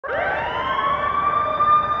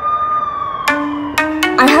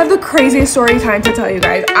craziest story time to tell you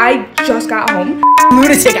guys. I just got home.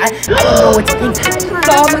 Lunatic, I don't know what to think.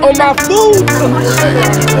 Stop on my food!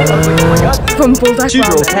 From Buldak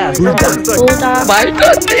Riders. Buldak. My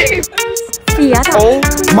goodness! Oh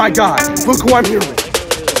my god, look who I'm here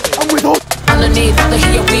with. I'm with all. Underneath all the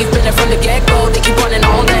heat, we've been there from the get-go. They keep running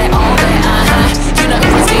all that, You know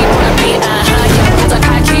everything wanna be, Yeah, Buldak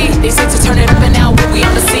high key. They say to turn it up and now when we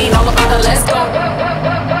on the scene, all about the let's go.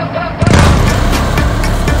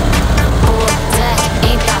 Buldak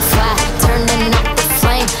ain't got fire, turning up the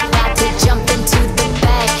flame. About to jump into the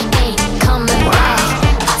bag, ain't coming back.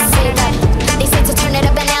 I say that, they say to turn it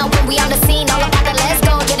up and now when we on the scene, all about the let's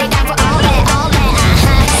go. Yeah, they down for all that,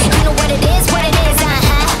 You know what it is,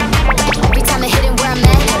 Every time I hit it where I'm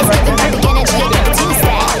at, it's living by beginning to get back to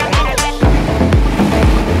that.